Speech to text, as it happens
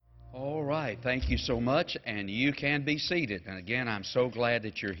right, thank you so much, and you can be seated. And again, I'm so glad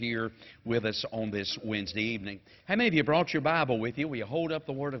that you're here with us on this Wednesday evening. How many of you brought your Bible with you? Will you hold up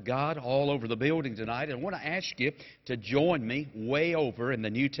the Word of God all over the building tonight? And I want to ask you to join me way over in the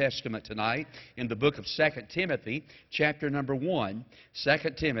New Testament tonight in the book of 2 Timothy, chapter number 1. 2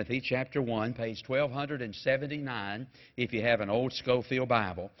 Timothy, chapter 1, page 1279, if you have an old Schofield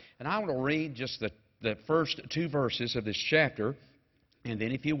Bible. And I want to read just the first two verses of this chapter. And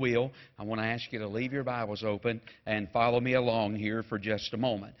then, if you will, I want to ask you to leave your Bibles open and follow me along here for just a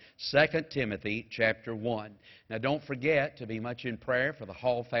moment. 2 Timothy chapter 1. Now, don't forget to be much in prayer for the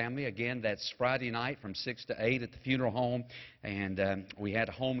Hall family. Again, that's Friday night from 6 to 8 at the funeral home. And we had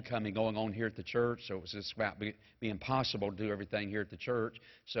a homecoming going on here at the church, so it was just about being possible to do everything here at the church.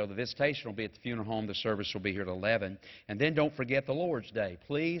 So the visitation will be at the funeral home. The service will be here at 11. And then don't forget the Lord's Day.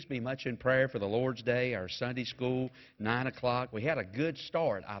 Please be much in prayer for the Lord's Day, our Sunday school, 9 o'clock. We had a good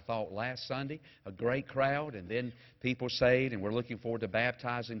start, I thought, last Sunday. A great crowd, and then people saved, and we're looking forward to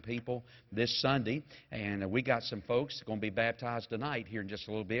baptizing people this Sunday. And we got some folks that are going to be baptized tonight here in just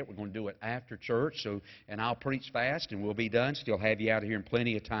a little bit. We're going to do it after church, and I'll preach fast, and we'll be done. Still have you out of here in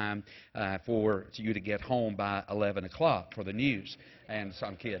plenty of time for you to get home by 11 o'clock for the news. And so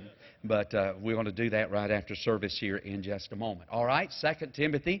I'm kidding. But we're going to do that right after service here in just a moment. All right, 2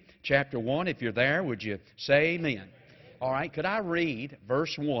 Timothy chapter 1. If you're there, would you say amen? All right, could I read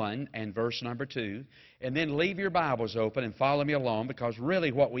verse 1 and verse number 2, and then leave your Bibles open and follow me along, because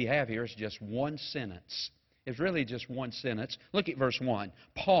really what we have here is just one sentence. It's really just one sentence. Look at verse 1.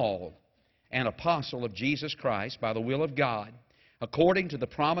 Paul, an apostle of Jesus Christ by the will of God, according to the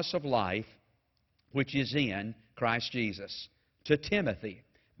promise of life which is in Christ Jesus, to Timothy,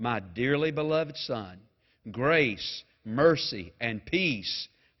 my dearly beloved son, grace, mercy, and peace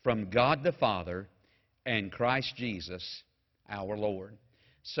from God the Father and Christ Jesus our Lord.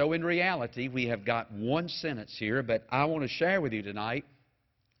 So in reality, we have got one sentence here, but I want to share with you tonight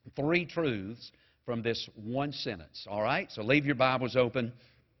three truths from this one sentence. All right? So leave your Bibles open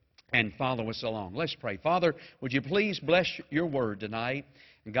and follow us along. Let's pray. Father, would you please bless your word tonight?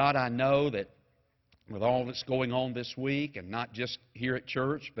 And God, I know that with all that's going on this week, and not just here at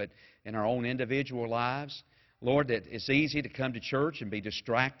church, but in our own individual lives, Lord, that it's easy to come to church and be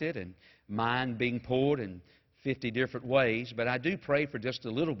distracted and mind being pulled in 50 different ways. But I do pray for just a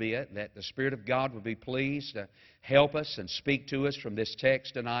little bit that the Spirit of God would be pleased to help us and speak to us from this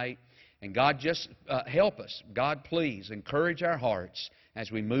text tonight. And God, just help us. God, please encourage our hearts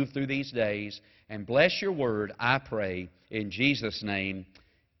as we move through these days. And bless your word, I pray, in Jesus' name,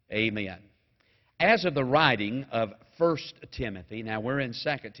 amen. As of the writing of 1 Timothy, now we're in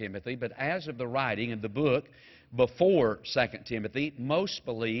 2 Timothy, but as of the writing of the book before 2 Timothy, most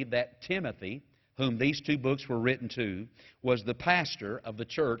believe that Timothy, whom these two books were written to, was the pastor of the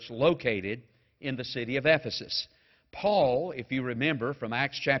church located in the city of Ephesus. Paul, if you remember from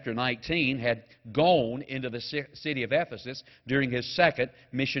Acts chapter 19, had gone into the city of Ephesus during his second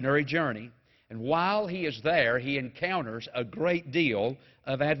missionary journey. And while he is there, he encounters a great deal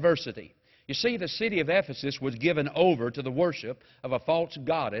of adversity. You see, the city of Ephesus was given over to the worship of a false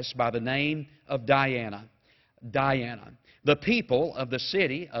goddess by the name of Diana. The people of the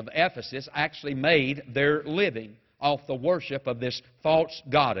city of Ephesus actually made their living off the worship of this false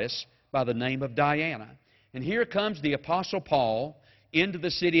goddess by the name of Diana. And here comes the Apostle Paul into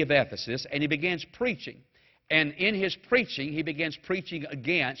the city of Ephesus, and he begins preaching. And in his preaching, he begins preaching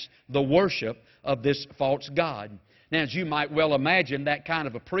against the worship of this false god. Now, as you might well imagine, that kind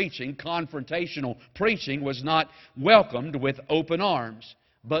of a preaching, confrontational preaching, was not welcomed with open arms.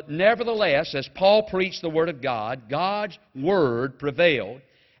 But nevertheless, as Paul preached the Word of God, God's Word prevailed.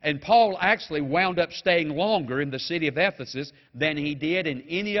 And Paul actually wound up staying longer in the city of Ephesus than he did in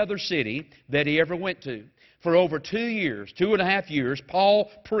any other city that he ever went to. For over 2 years, 2.5 years, Paul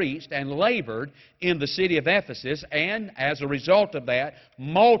preached and labored in the city of Ephesus, and as a result of that,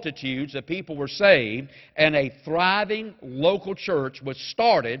 multitudes of people were saved, and a thriving local church was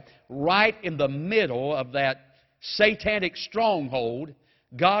started right in the middle of that satanic stronghold.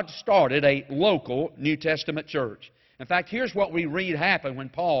 God started a local New Testament church. In fact, here's what we read happened when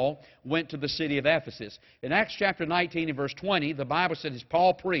Paul went to the city of Ephesus. In Acts chapter 19 and verse 20, the Bible says, as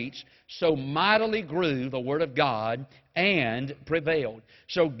Paul preached, so mightily grew the Word of God and prevailed.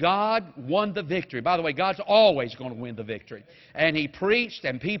 So God won the victory. By the way, God's always going to win the victory. And he preached,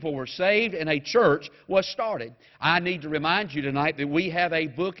 and people were saved, and a church was started. I need to remind you tonight that we have a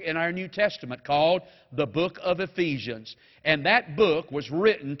book in our New Testament called the Book of Ephesians. And that book was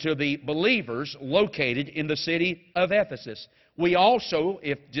written to the believers located in the city of Ephesus. We also,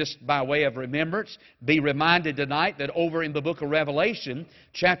 if just by way of remembrance, be reminded tonight that over in the book of Revelation,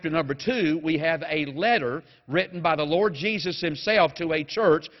 chapter number 2, we have a letter written by the Lord Jesus Himself to a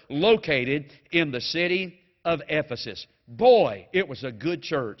church located in the city of Ephesus. Boy, it was a good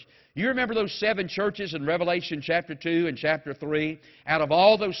church. You remember those 7 churches in Revelation chapter 2 and chapter 3? Out of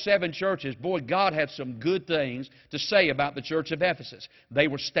all those 7 churches, boy, God had some good things to say about the church of Ephesus. They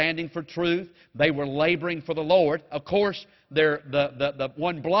were standing for truth. They were laboring for the Lord. Of course, the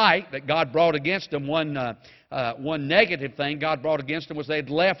one blight that God brought against them, one negative thing God brought against them was they had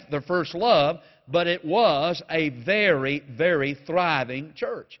left their first love, but it was a very, very thriving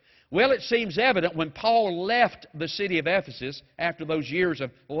church. Well, it seems evident when Paul left the city of Ephesus after those years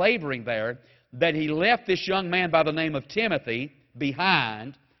of laboring there, that he left this young man by the name of Timothy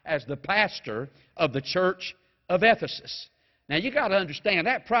behind as the pastor of the church of Ephesus. Now, you got to understand,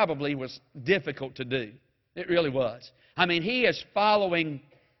 that probably was difficult to do. It really was. I mean, he is following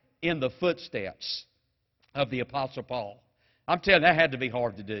in the footsteps of the Apostle Paul. I'm telling you, that had to be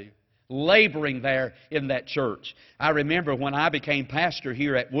hard to do. Laboring there in that church. I remember when I became pastor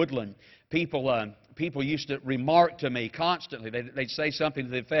here at Woodland, people used to remark to me constantly. They'd say something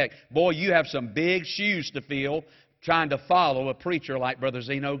to the effect, boy, you have some big shoes to fill trying to follow a preacher like Brother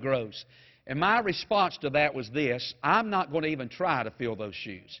Zeno Gross. And my response to that was this: I'm not going to even try to fill those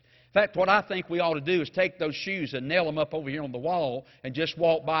shoes. In fact, what I think we ought to do is take those shoes and nail them up over here on the wall and just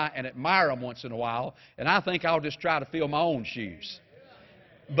walk by and admire them once in a while. And I think I'll just try to fill my own shoes.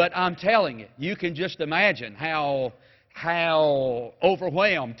 But I'm telling you, you can just imagine how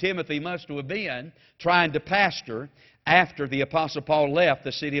overwhelmed Timothy must have been trying to pastor after the Apostle Paul left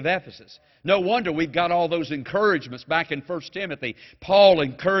the city of Ephesus. No wonder we've got all those encouragements back in 1 Timothy. Paul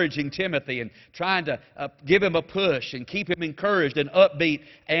encouraging Timothy and trying to give him a push and keep him encouraged and upbeat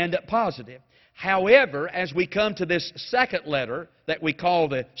and positive. However, as we come to this second letter that we call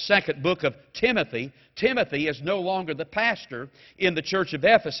the second book of Timothy, Timothy is no longer the pastor in the church of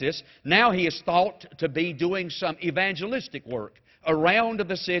Ephesus. Now he is thought to be doing some evangelistic work around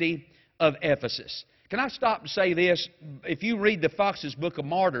the city of Ephesus. Can I stop and say this? If you read the Fox's Book of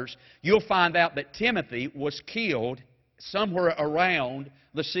Martyrs, you'll find out that Timothy was killed somewhere around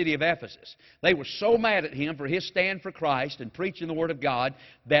the city of Ephesus. They were so mad at him for his stand for Christ and preaching the Word of God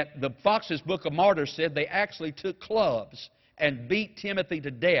that the Fox's Book of Martyrs said they actually took clubs and beat Timothy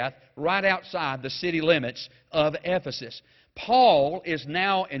to death right outside the city limits of Ephesus. Paul is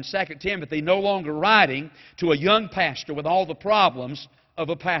now in 2 Timothy no longer writing to a young pastor with all the problems of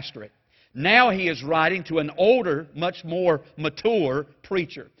a pastorate. Now he is writing to an older, much more mature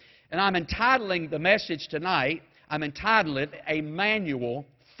preacher. And I'm entitling the message tonight, I'm entitling it, A Manual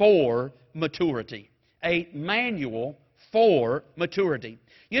for Maturity. A Manual for Maturity.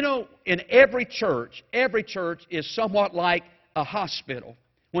 You know, in every church is somewhat like a hospital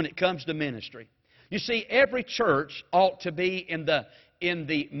when it comes to ministry. You see, every church ought to be in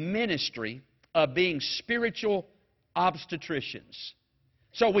the ministry of being spiritual obstetricians.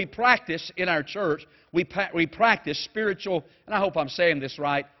 So we practice in our church, we practice spiritual, and I hope I'm saying this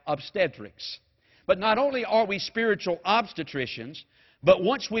right, obstetrics. But not only are we spiritual obstetricians, but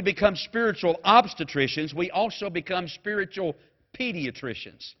once we become spiritual obstetricians, we also become spiritual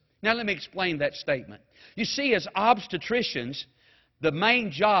pediatricians. Now let me explain that statement. You see, as obstetricians, the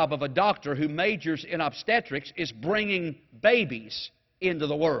main job of a doctor who majors in obstetrics is bringing babies into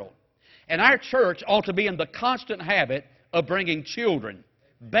the world. And our church ought to be in the constant habit of bringing children,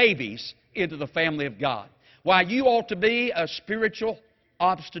 babies, into the family of God. Why, you ought to be a spiritual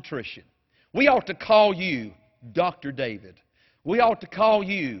obstetrician. We ought to call you Dr. David. We ought to call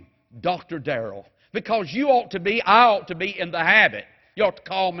you Dr. Darrell. Because I ought to be in the habit. You ought to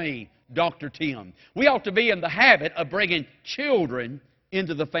call me Dr. Tim. We ought to be in the habit of bringing children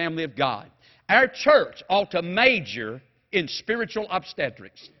into the family of God. Our church ought to major in spiritual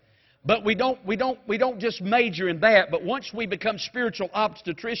obstetrics. But we don't just major in that, but once we become spiritual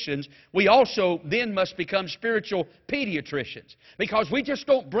obstetricians, we also then must become spiritual pediatricians. Because we just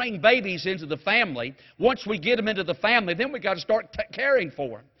don't bring babies into the family. Once we get them into the family, then we've got to start caring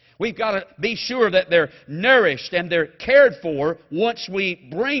for them. We've got to be sure that they're nourished and they're cared for once we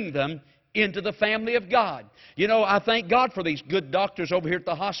bring them into the family of God. You know, I thank God for these good doctors over here at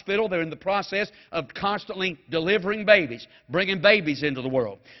the hospital. They're in the process of constantly delivering babies, bringing babies into the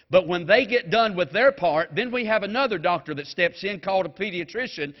world. But when they get done with their part, then we have another doctor that steps in called a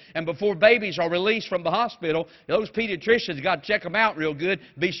pediatrician, and before babies are released from the hospital, those pediatricians got to check them out real good,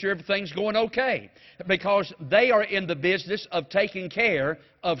 be sure everything's going okay. Because they are in the business of taking care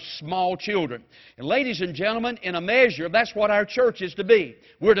of small children. And ladies and gentlemen, in a measure, that's what our church is to be.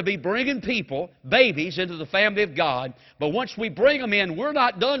 We're to be bringing people, babies, into the family of God. But once we bring them in, we're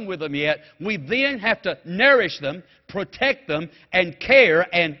not done with them yet. We then have to nourish them, protect them, and care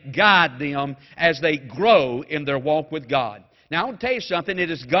and guide them as they grow in their walk with God. Now, I want to tell you something. It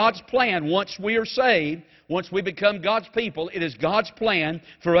is God's plan once we are saved, once we become God's people, it is God's plan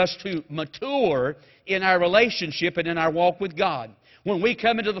for us to mature in our relationship and in our walk with God. When we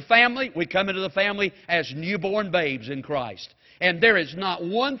come into the family, we come into the family as newborn babes in Christ. And there is not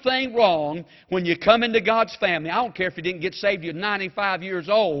one thing wrong when you come into God's family. I don't care if you didn't get saved, you're 95 years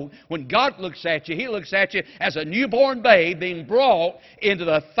old. When God looks at you, He looks at you as a newborn babe being brought into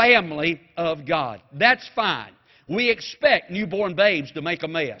the family of God. That's fine. We expect newborn babes to make a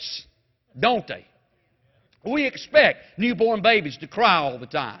mess, don't they? We expect newborn babies to cry all the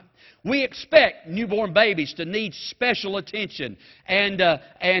time. We expect newborn babies to need special attention.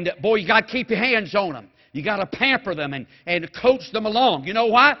 And boy, you got to keep your hands on them. You got to pamper them and coach them along. You know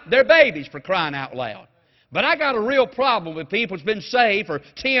why? They're babies, for crying out loud. But I got a real problem with people who's been saved for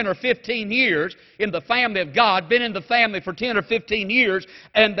 10 or 15 years in the family of God, been in the family for 10 or 15 years,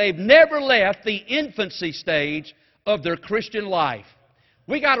 and they've never left the infancy stage of their Christian life.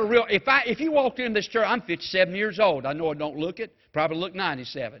 We got a real, if you walked in this church, I'm 57 years old. I know I don't look it, probably look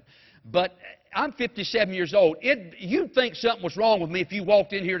 97. But I'm 57 years old. You'd think something was wrong with me if you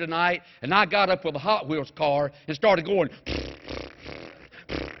walked in here tonight and I got up with a Hot Wheels car and started going.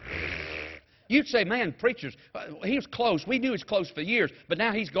 You'd say, man, preachers, he was close. We knew he was close for years, but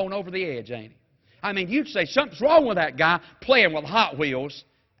now he's going over the edge, ain't he? I mean, you'd say something's wrong with that guy playing with Hot Wheels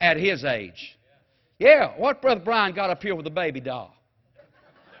at his age. Yeah, what Brother Brian got up here with a baby doll?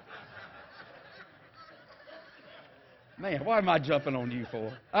 Man, why am I jumping on you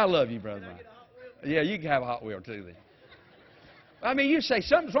for? I love you, Brother Brian. Yeah, you can have a Hot Wheel too then. I mean, you say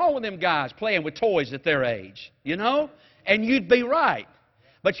something's wrong with them guys playing with toys at their age, you know? And you'd be right.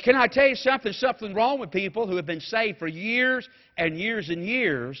 But can I tell you something? Something wrong with people who have been saved for years and years and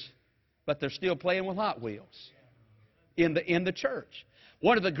years, but they're still playing with Hot Wheels in the church.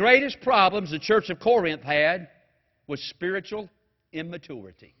 One of the greatest problems the church of Corinth had was spiritual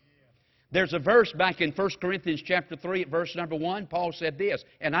immaturity. There's a verse back in 1 Corinthians chapter 3 at verse number 1. Paul said this,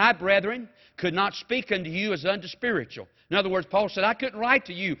 "And I, brethren, could not speak unto you as unto spiritual." In other words, Paul said, I couldn't write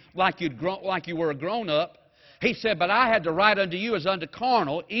to you like you were a grown-up. He said, but I had to write unto you as unto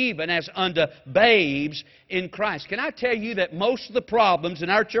carnal, even as unto babes in Christ. Can I tell you that most of the problems in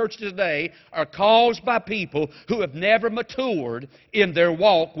our church today are caused by people who have never matured in their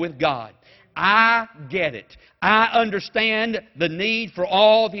walk with God? I get it. I understand the need for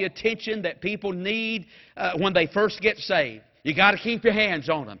all the attention that people need when they first get saved. You got to keep your hands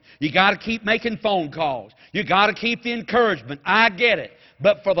on them. You got to keep making phone calls. You got to keep the encouragement. I get it.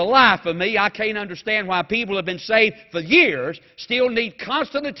 But for the life of me, I can't understand why people have been saved for years still need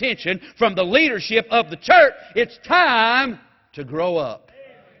constant attention from the leadership of the church. It's time to grow up.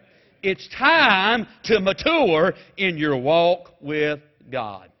 It's time to mature in your walk with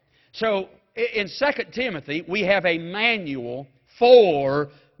God. So, in 2 Timothy, we have a manual for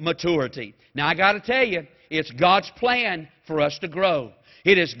maturity. Now, I got to tell you, it's God's plan for us to grow.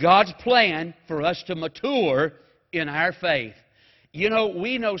 It is God's plan for us to mature in our faith. You know,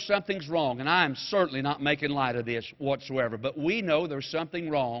 we know something's wrong, and I am certainly not making light of this whatsoever, but we know there's something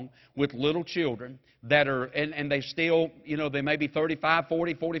wrong with little children that are, and they still, you know, they may be 35,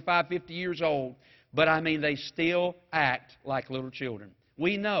 40, 45, 50 years old, but I mean, they still act like little children.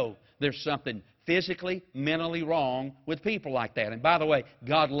 We know there's something physically, mentally wrong with people like that. And by the way,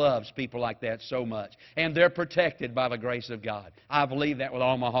 God loves people like that so much. And they're protected by the grace of God. I believe that with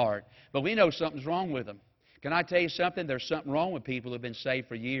all my heart. But we know something's wrong with them. Can I tell you something? There's something wrong with people who have been saved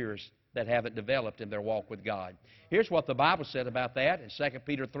for years that haven't developed in their walk with God. Here's what the Bible said about that in 2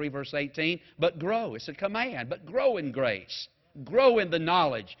 Peter 3, verse 18. But grow. It's a command. But grow in grace. Grow in the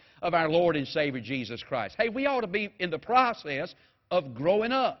knowledge of our Lord and Savior Jesus Christ. Hey, we ought to be in the process of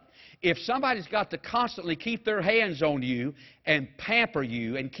growing up. If somebody's got to constantly keep their hands on you and pamper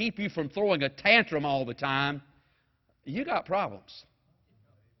you and keep you from throwing a tantrum all the time, you got problems.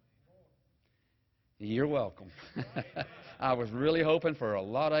 You're welcome. I was really hoping for a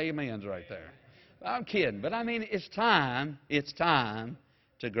lot of amens right there. I'm kidding, but I mean, it's time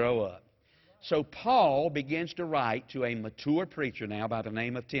to grow up. So Paul begins to write to a mature preacher now by the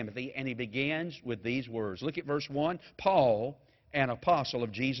name of Timothy, and he begins with these words. Look at verse 1. Paul, an apostle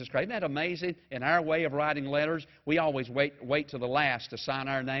of Jesus Christ. Isn't that amazing? In our way of writing letters, we always wait to the last to sign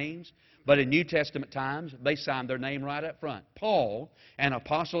our names. But in New Testament times, they sign their name right up front. Paul, an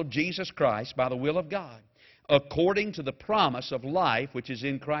apostle of Jesus Christ by the will of God. according to the promise of life which is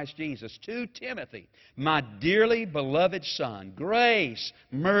in Christ Jesus. To Timothy, my dearly beloved son, grace,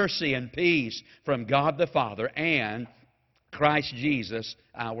 mercy, and peace from God the Father and Christ Jesus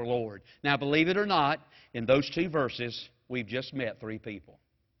our Lord. Now, believe it or not, in those two verses, we've just met three people.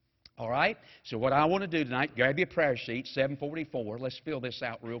 All right? So what I want to do tonight, grab your prayer sheet, 744. Let's fill this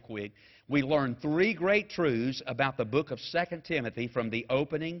out real quick. We learned three great truths about the book of 2 Timothy from the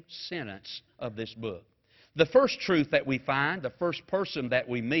opening sentence of this book. The first truth that we find, the first person that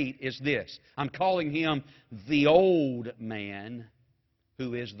we meet is this. I'm calling him the old man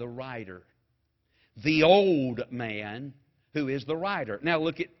who is the writer. The old man who is the writer. Now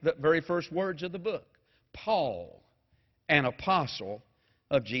look at the very first words of the book. Paul, an apostle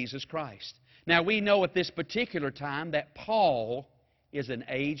of Jesus Christ. Now we know at this particular time that Paul is an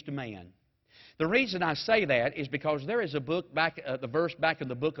aged man. The reason I say that is because there is a book back, the verse back in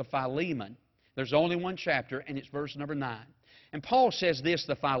the book of Philemon. There's only one chapter, and it's verse number 9. And Paul says this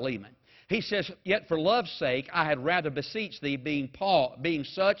to Philemon. He says, "Yet for love's sake I had rather beseech thee, being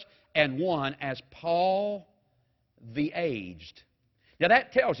such an one as Paul the aged." Now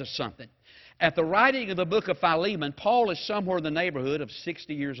that tells us something. At the writing of the book of Philemon, Paul is somewhere in the neighborhood of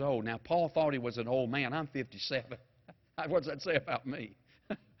 60 years old. Now, Paul thought he was an old man. I'm 57. What does that say about me?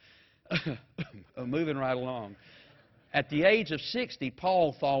 Moving right along. At the age of 60,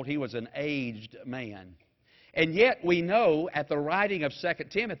 Paul thought he was an aged man. And yet we know at the writing of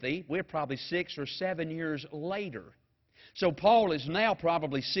 2 Timothy, we're probably 6 or 7 years later. So Paul is now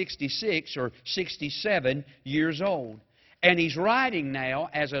probably 66 or 67 years old. And he's writing now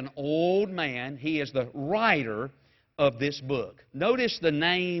as an old man. He is the writer of this book. Notice the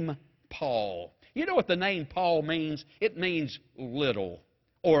name Paul. You know what the name Paul means? It means little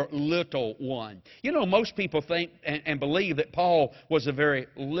or little one. You know, most people think and believe that Paul was a very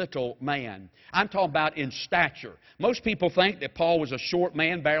little man. I'm talking about in stature. Most people think that Paul was a short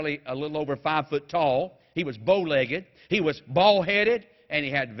man, barely a little over 5 foot tall. He was bow-legged. He was bald-headed, and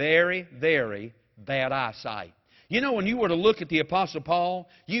he had very, very bad eyesight. You know, when you were to look at the Apostle Paul,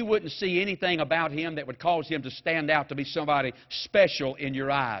 you wouldn't see anything about him that would cause him to stand out to be somebody special in your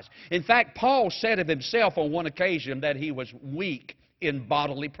eyes. In fact, Paul said of himself on one occasion that he was weak in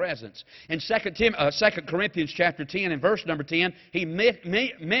bodily presence. In 2 Corinthians chapter 10 and verse number 10, he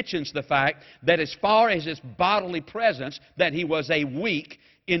mentions the fact that as far as his bodily presence, that he was a weak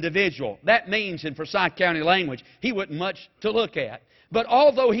individual. That means, in Forsyth County language, he wasn't much to look at. But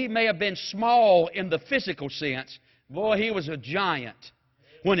although he may have been small in the physical sense, boy, he was a giant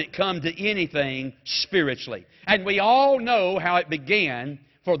when it come to anything spiritually. And we all know how it began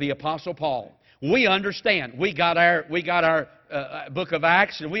for the Apostle Paul. We understand. We got our book of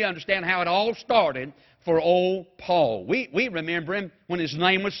Acts, and we understand how it all started for old Paul. We remember him when his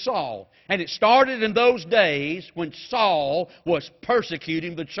name was Saul. And it started in those days when Saul was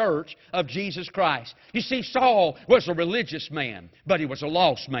persecuting the church of Jesus Christ. You see, Saul was a religious man, but he was a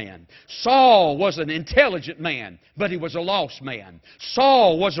lost man. Saul was an intelligent man, but he was a lost man.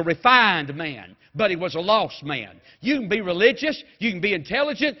 Saul was a refined man, but he was a lost man. You can be religious, you can be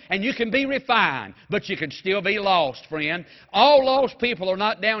intelligent, and you can be refined, but you can still be lost, friend. All lost people are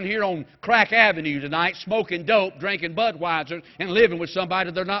not down here on Crack Avenue tonight smoking dope, drinking Budweiser, and living with somebody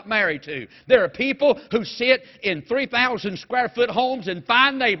they're not married to. There are people who sit in 3,000 square foot homes in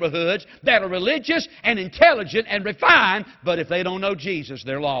fine neighborhoods that are religious and intelligent and refined, but if they don't know Jesus,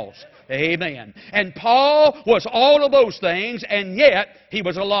 they're lost. Amen. And Paul was all of those things, and yet he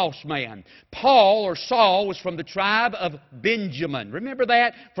was a lost man. Paul, or Saul, was from the tribe of Benjamin. Remember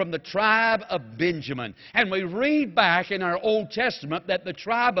that? From the tribe of Benjamin. And we read back in our Old Testament that the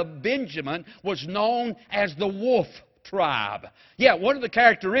tribe of Benjamin was known as the wolf tribe. Yeah, one of the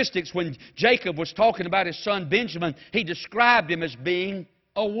characteristics when Jacob was talking about his son Benjamin, he described him as being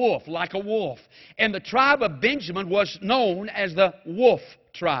a wolf, like a wolf. And the tribe of Benjamin was known as the wolf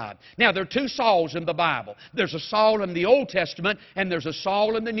tribe. Now, there are two Sauls in the Bible. There's a Saul in the Old Testament, and there's a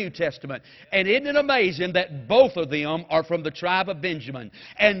Saul in the New Testament. And isn't it amazing that both of them are from the tribe of Benjamin?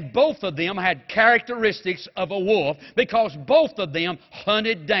 And both of them had characteristics of a wolf, because both of them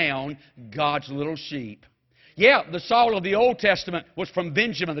hunted down God's little sheep. Yeah, the Saul of the Old Testament was from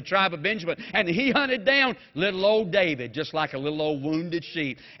Benjamin, the tribe of Benjamin. And he hunted down little old David, just like a little old wounded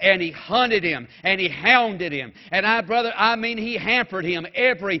sheep. And he hunted him, and he hounded him. And he hampered him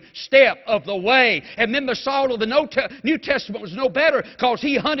every step of the way. And then the Saul of the New Testament was no better, because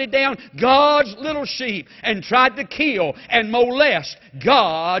he hunted down God's little sheep and tried to kill and molest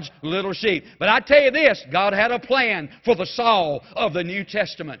God's little sheep. But I tell you this, God had a plan for the Saul of the New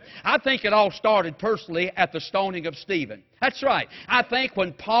Testament. I think it all started personally at the stoning of Stephen. That's right. I think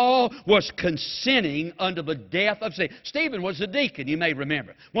when Paul was consenting unto the death of Stephen. Stephen was a deacon, you may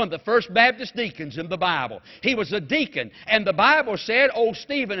remember. One of the first Baptist deacons in the Bible. He was a deacon. And the Bible said old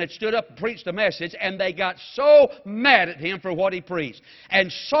Stephen had stood up and preached a message, and they got so mad at him for what he preached. And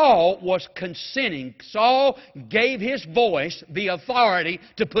Saul was consenting. Saul gave his voice the authority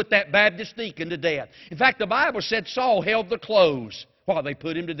to put that Baptist deacon to death. In fact, the Bible said Saul held the clothes while they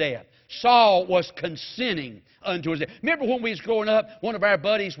put him to death. Saul was consenting unto his death. Remember when we was growing up, one of our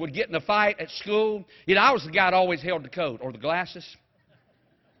buddies would get in a fight at school? You know, I was the guy that always held the coat or the glasses.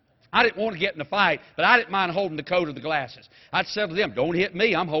 I didn't want to get in a fight, but I didn't mind holding the coat or the glasses. I'd say to them, don't hit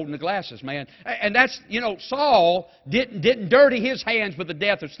me, I'm holding the glasses, man. And that's, you know, Saul didn't dirty his hands with the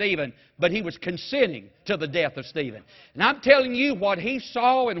death of Stephen, but he was consenting to the death of Stephen. And I'm telling you, what he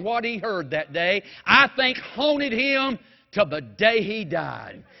saw and what he heard that day, I think haunted him till the day he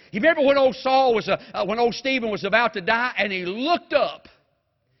died. You remember when old when old Stephen was about to die, and he looked up,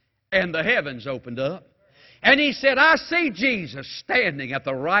 and the heavens opened up, and he said, I see Jesus standing at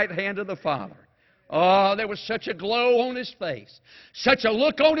the right hand of the Father. Oh, there was such a glow on his face, such a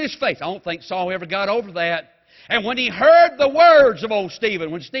look on his face. I don't think Saul ever got over that. And when he heard the words of old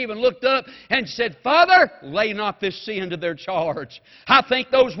Stephen, when Stephen looked up and said, Father, lay not this sin to their charge. I think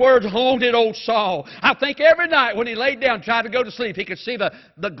those words haunted old Saul. I think every night when he laid down, tried to go to sleep, he could see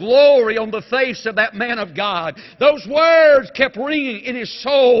the glory on the face of that man of God. Those words kept ringing in his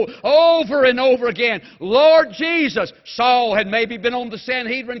soul over and over again. Lord Jesus. Saul had maybe been on the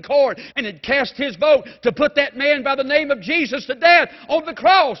Sanhedrin court and had cast his vote to put that man by the name of Jesus to death on the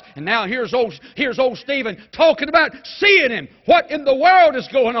cross. And now here's old Stephen talking about seeing him. What in the world is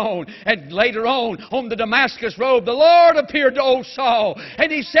going on? And later on the Damascus road, the Lord appeared to old Saul.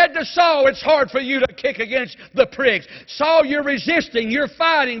 And he said to Saul, it's hard for you to kick against the pricks. Saul, you're resisting, you're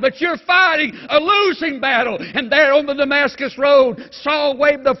fighting, but you're fighting a losing battle. And there on the Damascus road, Saul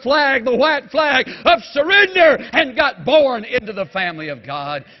waved the flag, the white flag of surrender, and got born into the family of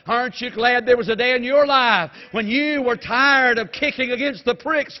God. Aren't you glad there was a day in your life when you were tired of kicking against the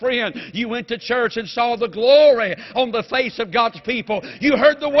pricks, friend? You went to church and saw the glory on the face of God's people. You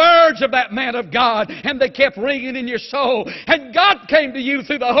heard the words of that man of God, and they kept ringing in your soul. And God came to you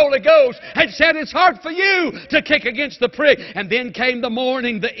through the Holy Ghost and said, it's hard for you to kick against the prick. And then came the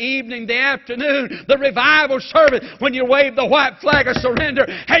morning, the evening, the afternoon, the revival service when you waved the white flag of surrender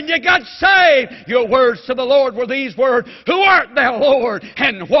and you got saved. Your words to the Lord were these words, who art thou, Lord,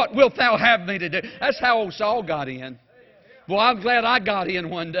 and what wilt thou have me to do? That's how old Saul got in. Well, I'm glad I got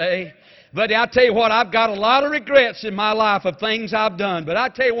in one day. But I'll tell you what, I've got a lot of regrets in my life of things I've done. But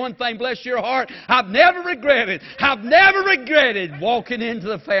I'll tell you one thing, bless your heart, I've never regretted walking into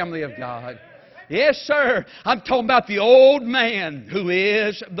the family of God. Yes, sir. I'm talking about the old man who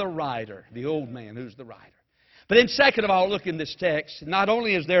is the writer. The old man who's the writer. But then second of all, look in this text. Not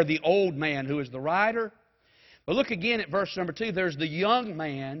only is there the old man who is the writer, but look again at verse number 2. There's the young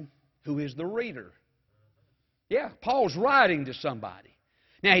man who is the reader. Yeah, Paul's writing to somebody.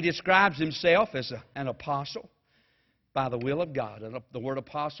 Now, he describes himself as an apostle by the will of God. And the word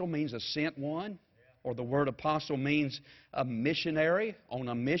apostle means a sent one, or the word apostle means a missionary on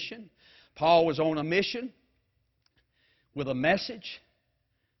a mission. Paul was on a mission with a message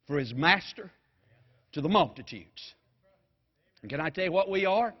for his master to the multitudes. And can I tell you what we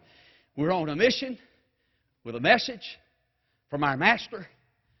are? We're on a mission with a message from our master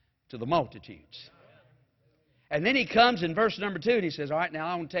to the multitudes. And then he comes in verse number 2 and he says, all right, now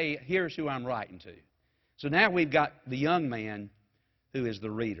I want to tell you, here's who I'm writing to. So now we've got the young man who is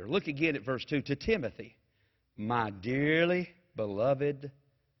the reader. Look again at verse 2. To Timothy, my dearly beloved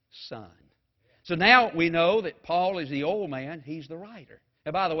son. So now we know that Paul is the old man, he's the writer.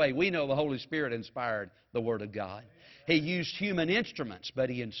 And by the way, we know the Holy Spirit inspired the Word of God. He used human instruments, but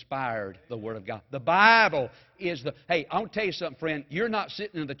He inspired the Word of God. The Bible is the... Hey, I want to tell you something, friend. You're not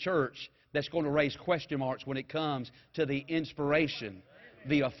sitting in the church that's going to raise question marks when it comes to the inspiration,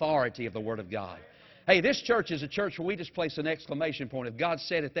 the authority of the Word of God. Hey, this church is a church where we just place an exclamation point. If God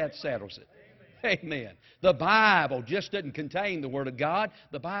said it, that settles it. Amen. The Bible just doesn't contain the Word of God.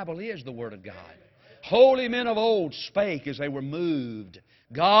 The Bible is the Word of God. Holy men of old spake as they were moved.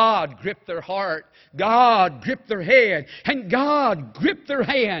 God gripped their heart. God gripped their head. And God gripped their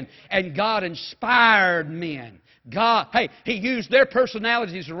hand. And God inspired men. God, hey, He used their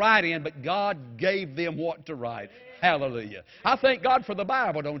personalities to write in, but God gave them what to write. Hallelujah. I thank God for the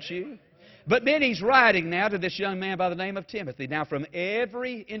Bible, don't you? But then he's writing now to this young man by the name of Timothy. Now, from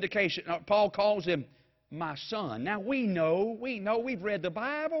every indication, Paul calls him my son. Now, we know, we've read the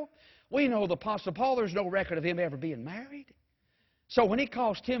Bible. We know the Apostle Paul, there's no record of him ever being married. So when he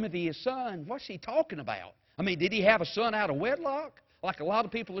calls Timothy his son, what's he talking about? I mean, did he have a son out of wedlock like a lot of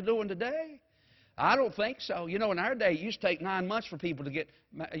people are doing today? I don't think so. You know, in our day, it used to take 9 months for people to get,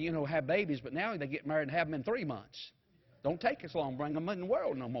 have babies, but now they get married and have them in 3 months. Don't take as long to bring them in the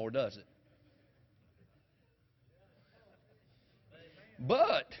world no more, does it?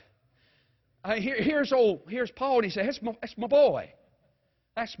 But here's Paul, and he said, that's my boy.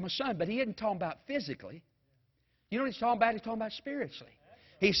 That's my son. But he isn't talking about physically. You know what he's talking about? He's talking about spiritually.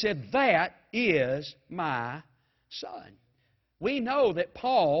 He said, that is my son. We know that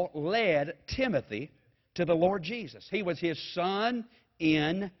Paul led Timothy to the Lord Jesus. He was his son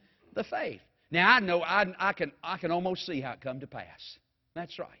in the faith. Now, I know I can almost see how it come to pass.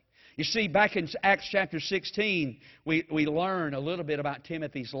 That's right. You see, back in Acts chapter 16, we learn a little bit about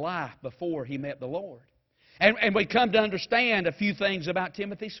Timothy's life before he met the Lord. And we come to understand a few things about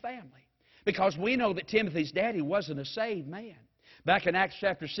Timothy's family. Because we know that Timothy's daddy wasn't a saved man. Back in Acts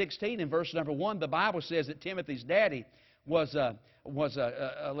chapter 16, in verse number 1, the Bible says that Timothy's daddy was the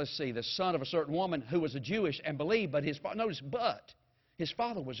son of a certain woman who was a Jewish and believed, but his father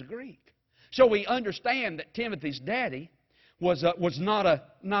was a Greek. So we understand that Timothy's daddy was not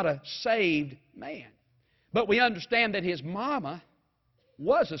a saved man. But we understand that his mama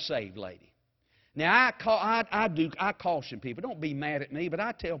was a saved lady. Now, I caution people. Don't be mad at me, but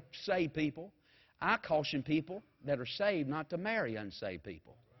I tell saved people, I caution people that are saved not to marry unsaved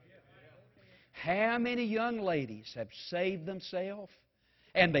people. How many young ladies have saved themselves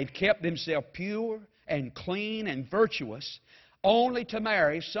and they've kept themselves pure and clean and virtuous only to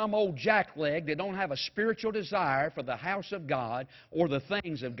marry some old jackleg that don't have a spiritual desire for the house of God or the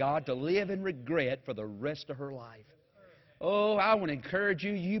things of God to live in regret for the rest of her life? Oh, I want to encourage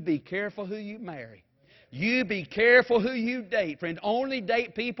you, you be careful who you marry. You be careful who you date, friend. Only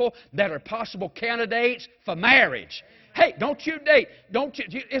date people that are possible candidates for marriage. Hey, don't you date.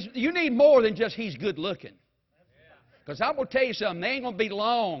 You need more than just he's good looking. Because I'm going to tell you something, they ain't going to be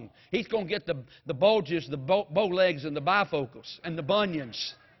long. He's going to get the bulges, the bow legs, and the bifocals, and the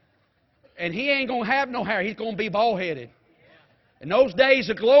bunions. And he ain't going to have no hair. He's going to be bald-headed. And those days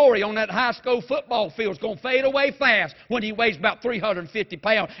of glory on that high school football field is going to fade away fast when he weighs about 350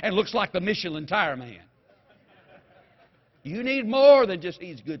 pounds and looks like the Michelin tire man. You need more than just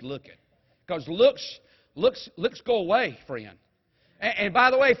he's good looking. Because looks go away, friend. And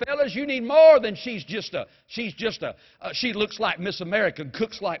by the way, fellas, you need more than she looks like Miss America and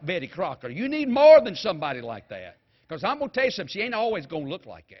cooks like Betty Crocker. You need more than somebody like that. Because I'm going to tell you something, she ain't always going to look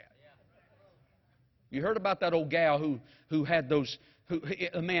like that. You heard about that old gal who had those,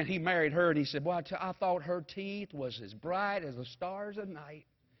 a man, he married her, and he said, well, I thought her teeth was as bright as the stars of night.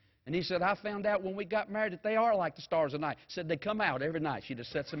 And he said, I found out when we got married that they are like the stars of night. Said they come out every night. She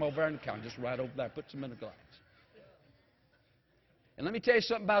just sets them over there in the counter, just right over there, puts them in a glass. And let me tell you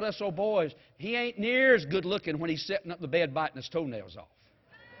something about us old boys. He ain't near as good looking when he's setting up the bed biting his toenails off.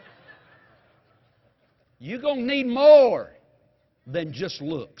 You're going to need more than just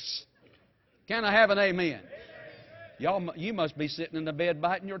looks. Can I have an amen? You must be sitting in the bed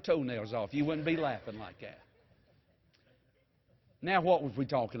biting your toenails off. You wouldn't be laughing like that. Now, what was we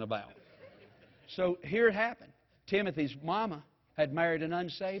talking about? So here it happened. Timothy's mama had married an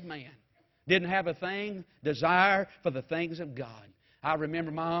unsaved man. Didn't have a desire for the things of God. I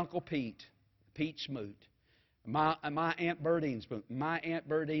remember my Uncle Pete Smoot, my Aunt Burdine Smoot. My Aunt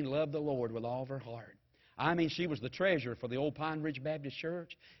Burdine loved the Lord with all of her heart. I mean, she was the treasurer for the old Pine Ridge Baptist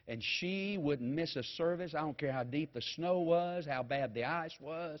Church, and she wouldn't miss a service. I don't care how deep the snow was, how bad the ice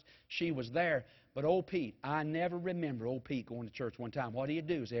was. She was there. But old Pete, I never remember old Pete going to church one time. What he'd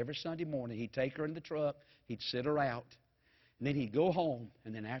do is every Sunday morning, he'd take her in the truck, he'd sit her out, and then he'd go home,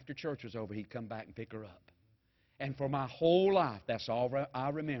 and then after church was over, he'd come back and pick her up. And for my whole life, that's all I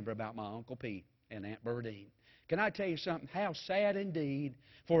remember about my Uncle Pete and Aunt Burdine. Can I tell you something? How sad indeed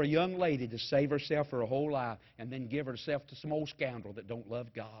for a young lady to save herself for a whole life and then give herself to some old scoundrel that don't love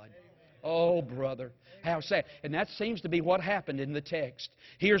God. Oh, brother, how sad. And that seems to be what happened in the text.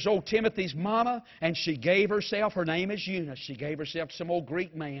 Here's old Timothy's mama, and she gave herself, her name is Eunice, she gave herself to some old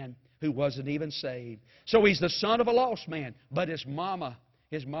Greek man who wasn't even saved. So he's the son of a lost man, but his mama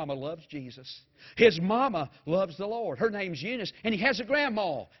loves Jesus. His mama loves the Lord. Her name's Eunice, and he has a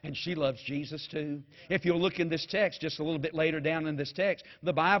grandma, and she loves Jesus too. If you'll look in this text, just a little bit later down in this text,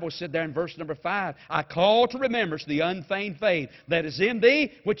 the Bible said there in verse number 5, I call to remembrance the unfeigned faith that is in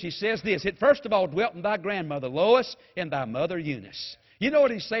thee, which he says this, it first of all dwelt in thy grandmother Lois and thy mother Eunice. You know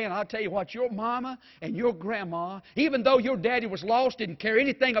what he's saying? I'll tell you what, your mama and your grandma, even though your daddy was lost, didn't care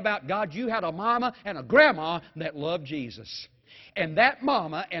anything about God, you had a mama and a grandma that loved Jesus. And that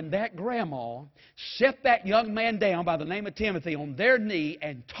mama and that grandma set that young man down by the name of Timothy on their knee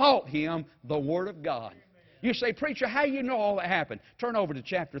and taught him the Word of God. You say, preacher, how do you know all that happened? Turn over to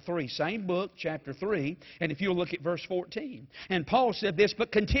chapter 3, same book, chapter 3, and if you'll look at verse 14. And Paul said this,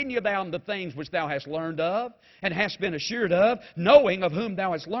 but continue thou in the things which thou hast learned of, and hast been assured of, knowing of whom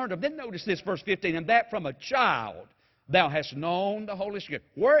thou hast learned of. Then notice this, verse 15, and that from a child thou hast known the Holy Scripture.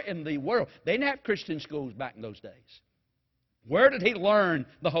 Where in the world? They didn't have Christian schools back in those days. Where did he learn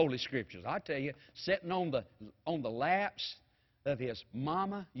the Holy Scriptures? I tell you, sitting on the laps of his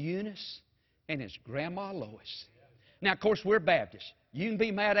mama Eunice and his grandma Lois. Now, of course, we're Baptists. You can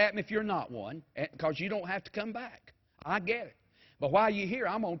be mad at me if you're not one, because you don't have to come back. I get it. But while you're here,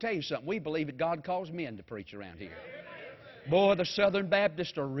 I'm going to tell you something. We believe that God calls men to preach around here. Boy, the Southern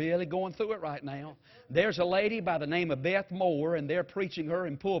Baptists are really going through it right now. There's a lady by the name of Beth Moore, and they're preaching her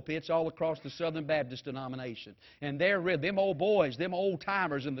in pulpits all across the Southern Baptist denomination. And them old boys, them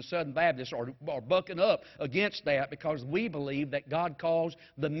old-timers in the Southern Baptists are bucking up against that because we believe that God calls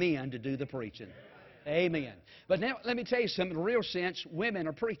the men to do the preaching. Amen. But now, let me tell you something. In a real sense, women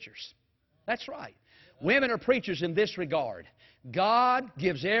are preachers. That's right. Women are preachers in this regard. God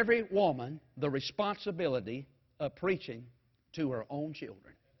gives every woman the responsibility of preaching to her own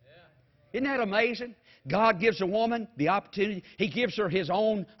children. Isn't that amazing? God gives a woman the opportunity. He gives her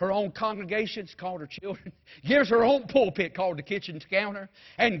her own congregation, it's called her children. Gives her own pulpit called the kitchen counter,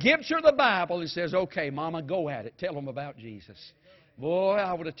 and gives her the Bible and says, okay, Mama, go at it. Tell them about Jesus. Boy,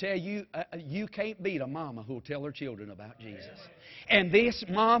 I would tell you, you can't beat a mama who will tell her children about Jesus. And this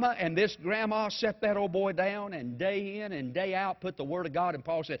mama and this grandma set that old boy down, and day in and day out put the Word of God. And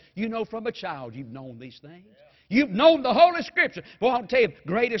Paul said, you know, from a child you've known these things. You've known the Holy Scripture. Well, I'll tell you, the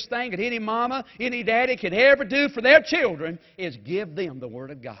greatest thing that any mama, any daddy could ever do for their children is give them the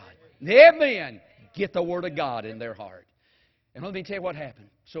Word of God. Amen. Get the Word of God in their heart. And let me tell you what happened.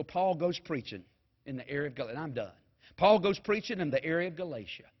 So Paul goes preaching in the area of Galatia. And I'm done. Paul goes preaching in the area of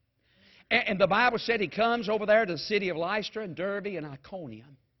Galatia. And the Bible said he comes over there to the city of Lystra and Derbe and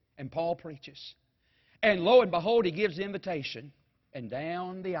Iconium. And Paul preaches. And lo and behold, he gives the invitation. And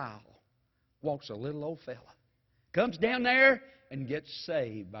down the aisle walks a little old fella. Comes down there and gets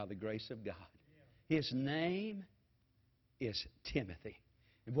saved by the grace of God. His name is Timothy.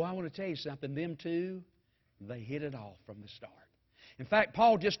 And boy, I want to tell you something. Them two, they hit it off from the start. In fact,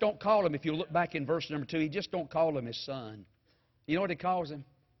 Paul just don't call him, if you look back in verse number 2, he just don't call him his son. You know what he calls him?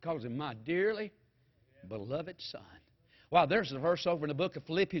 He calls him my dearly beloved son. Wow, there's a verse over in the book of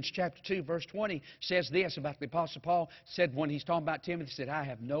Philippians chapter 2, verse 20, says this about the Apostle Paul. Said when he's talking about Timothy, he said, I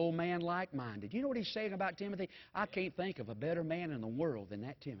have no man like-minded. You know what he's saying about Timothy? I can't think of a better man in the world than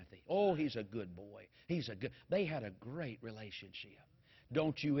that Timothy. Oh, he's a good boy. They had a great relationship.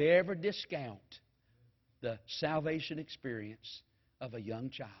 Don't you ever discount the salvation experience of a young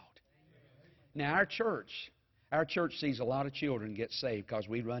child. Now, our church sees a lot of children get saved because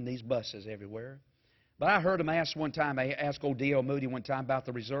we run these buses everywhere. But I heard him ask one time, I asked old D.L. Moody one time about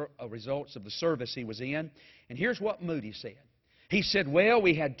the results of the service he was in. And here's what Moody said. He said, well,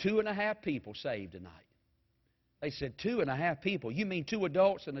 we had 2.5 people saved tonight. They said, 2.5 people? You mean 2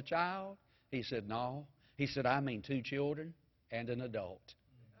 adults and a child? He said, no. He said, I mean 2 children and an adult.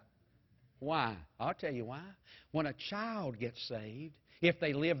 Why? I'll tell you why. When a child gets saved, if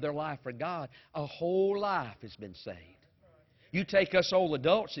they live their life for God, a whole life has been saved. You take us old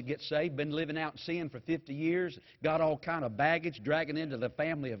adults that get saved, been living out in sin for 50 years, got all kind of baggage dragging into the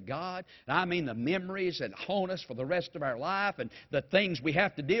family of God. And I mean the memories that haunt us for the rest of our life and the things we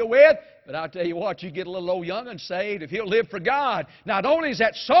have to deal with. But I'll tell you what, you get a little old young'un saved, if he'll live for God, not only has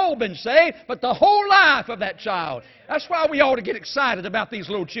that soul been saved, but the whole life of that child. That's why we ought to get excited about these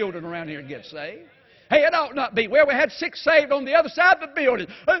little children around here and get saved. Hey, it ought not be. Well, we had 6 saved on the other side of the building.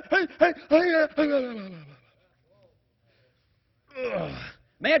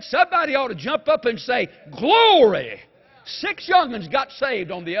 Man, somebody ought to jump up and say, glory! 6 young'uns got saved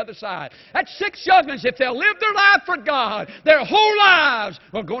on the other side. That's 6 young'uns, if they'll live their life for God, their whole lives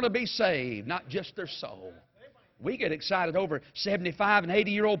are going to be saved, not just their soul. We get excited over 75 and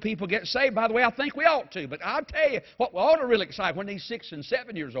 80-year-old people get saved. By the way, I think we ought to. But I'll tell you what we ought to really excite when these 6 and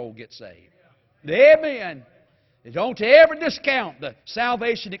 7 years old get saved. Amen. Don't ever discount the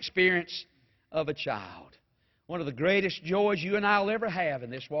salvation experience of a child. One of the greatest joys you and I will ever have in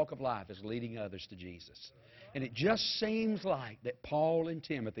this walk of life is leading others to Jesus. And it just seems like that Paul and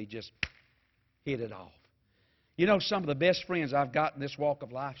Timothy just hit it off. You know, some of the best friends I've got in this walk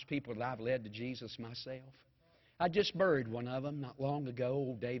of life is people that I've led to Jesus myself. I just buried one of them not long ago,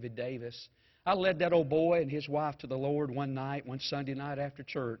 old David Davis. I led that old boy and his wife to the Lord one night, one Sunday night after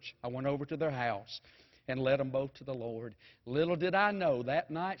church. I went over to their house. and led them both to the Lord. Little did I know that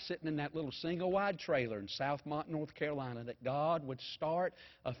night, sitting in that little single-wide trailer in Southmont, North Carolina, that God would start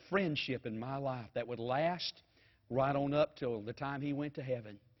a friendship in my life that would last right on up till the time He went to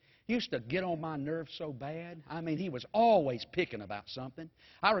heaven. He used to get on my nerves so bad. I mean, he was always picking about something.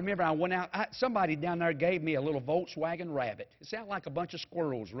 I remember I went out, somebody down there gave me a little Volkswagen Rabbit. It sounded like a bunch of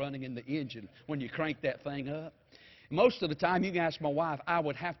squirrels running in the engine when you crank that thing up. Most of the time, you can ask my wife, I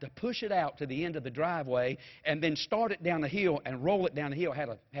would have to push it out to the end of the driveway and then start it down the hill and roll it down the hill.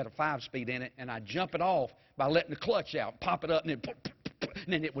 It had a 5-speed in it, and I'd jump it off by letting the clutch out, pop it up, and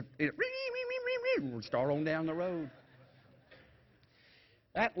then it would start on down the road.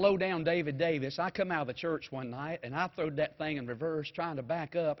 That low-down David Davis, I come out of the church one night, and I throwed that thing in reverse trying to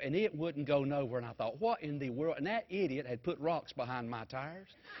back up, and it wouldn't go nowhere. And I thought, what in the world? And that idiot had put rocks behind my tires,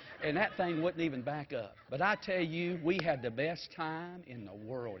 and that thing wouldn't even back up. But I tell you, we had the best time in the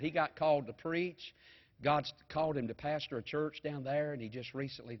world. He got called to preach. God called him to pastor a church down there, and he just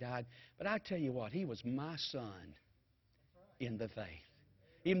recently died. But I tell you what, he was my son in the faith.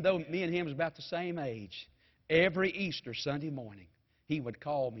 Even though me and him was about the same age, every Easter Sunday morning, he would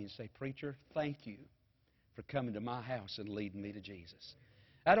call me and say, Preacher, thank you for coming to my house and leading me to Jesus.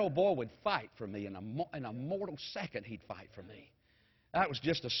 That old boy would fight for me. In a mortal second, he'd fight for me. That was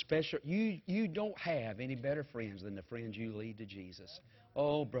just a special... You don't have any better friends than the friends you lead to Jesus.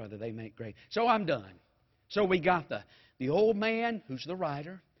 Oh, brother, they make great... So I'm done. So we got the old man, who's the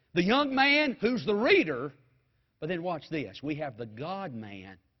writer, the young man, who's the reader, but then watch this. We have the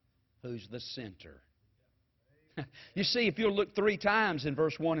God-man, who's the center. You see, if you'll look 3 times in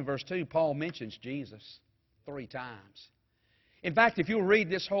verse 1 and verse 2, Paul mentions Jesus 3 times. In fact, if you'll read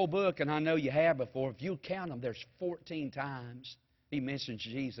this whole book, and I know you have before, if you count them, there's 14 times he mentions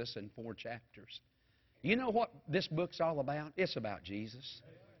Jesus in 4 chapters. You know what this book's all about? It's about Jesus.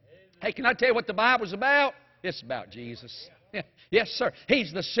 Hey, can I tell you what the Bible's about? It's about Jesus. Yes, sir.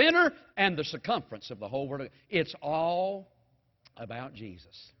 He's the center and the circumference of the whole Word. It's all about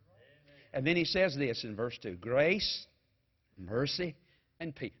Jesus. And then he says this in verse 2, grace, mercy,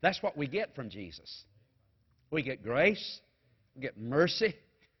 and peace. That's what we get from Jesus. We get grace, we get mercy,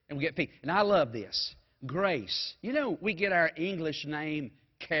 and we get peace. And I love this. Grace. You know, we get our English name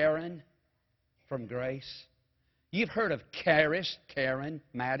Karen from grace. You've heard of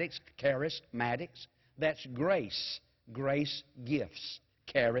charismatics. That's grace. Grace gifts.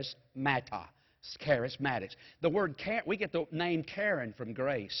 Charismata. Charismatics. The word we get the name Karen from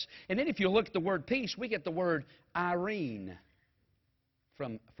grace. And then if you look at the word peace, we get the word Irene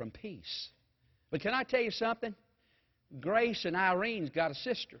from peace. But can I tell you something? Grace and Irene's got a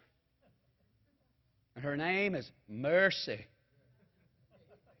sister. And her name is Mercy.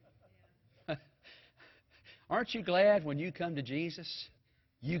 Aren't you glad when you come to Jesus,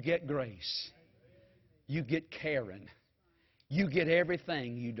 you get grace. You get Karen. You get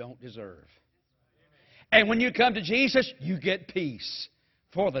everything you don't deserve. And when you come to Jesus, you get peace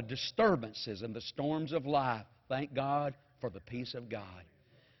for the disturbances and the storms of life. Thank God for the peace of God.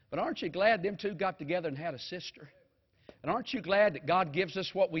 But aren't you glad them two got together and had a sister? And aren't you glad that God gives us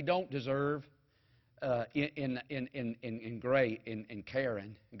what we don't deserve in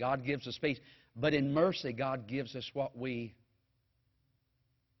Karen? God gives us peace. But in mercy, God gives us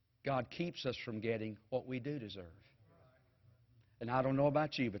God keeps us from getting what we do deserve. And I don't know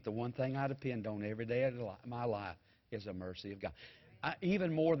about you, but the one thing I depend on every day of my life is the mercy of God.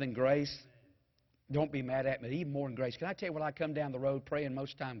 Even more than grace, don't be mad at me, even more than grace. Can I tell you when I come down the road praying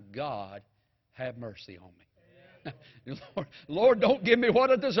most of the time, God, have mercy on me. Lord, don't give me what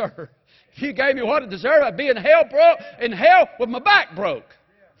I deserve. If you gave me what I deserve, I'd be in hell with my back broke,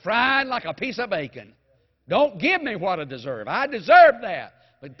 frying like a piece of bacon. Don't give me what I deserve. I deserve that.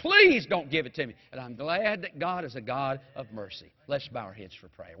 But please don't give it to me. And I'm glad that God is a God of mercy. Let's bow our heads for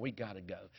prayer. We've got to go.